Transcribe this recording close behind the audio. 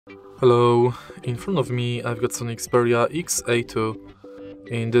Hello, in front of me I've got Sony Xperia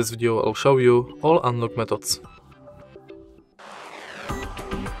XA2. In this video I'll show you all unlock methods.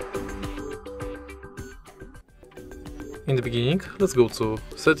 In the beginning, let's go to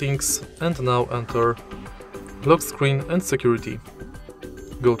Settings and now enter Lock Screen and Security.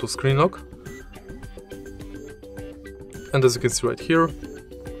 Go to Screen Lock, and as you can see right here,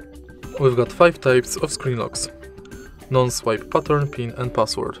 we've got 5 types of screen locks: non-swipe, pattern, pin and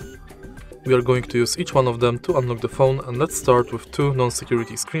password. We are going to use each one of them to unlock the phone, and let's start with 2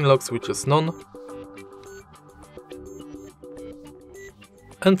 non-security screen locks, which is non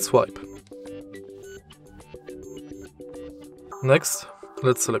and swipe. Next,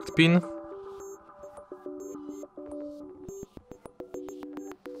 let's select pin,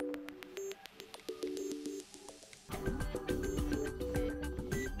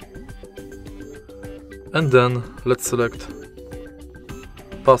 and then let's select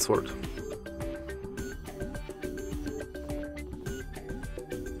password.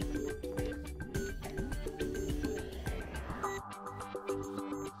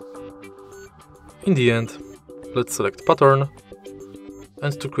 In the end, let's select pattern,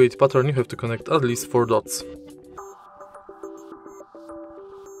 and to create pattern you have to connect at least 4 dots.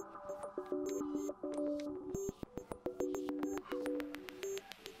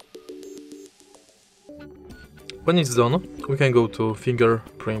 When it's done, we can go to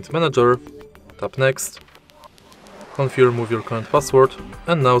Fingerprint Manager, tap Next, confirm with your current password,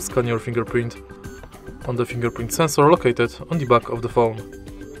 and now scan your fingerprint on the fingerprint sensor located on the back of the phone.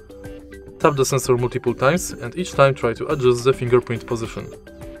 Tap the sensor multiple times and each time try to adjust the fingerprint position.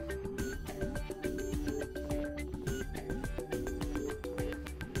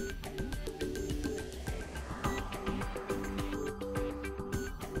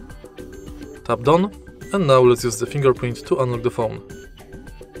 Tap Done, and now let's use the fingerprint to unlock the phone.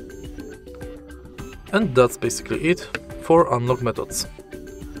 And that's basically it for unlock methods.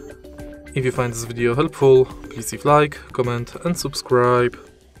 If you find this video helpful, please leave like, comment and subscribe.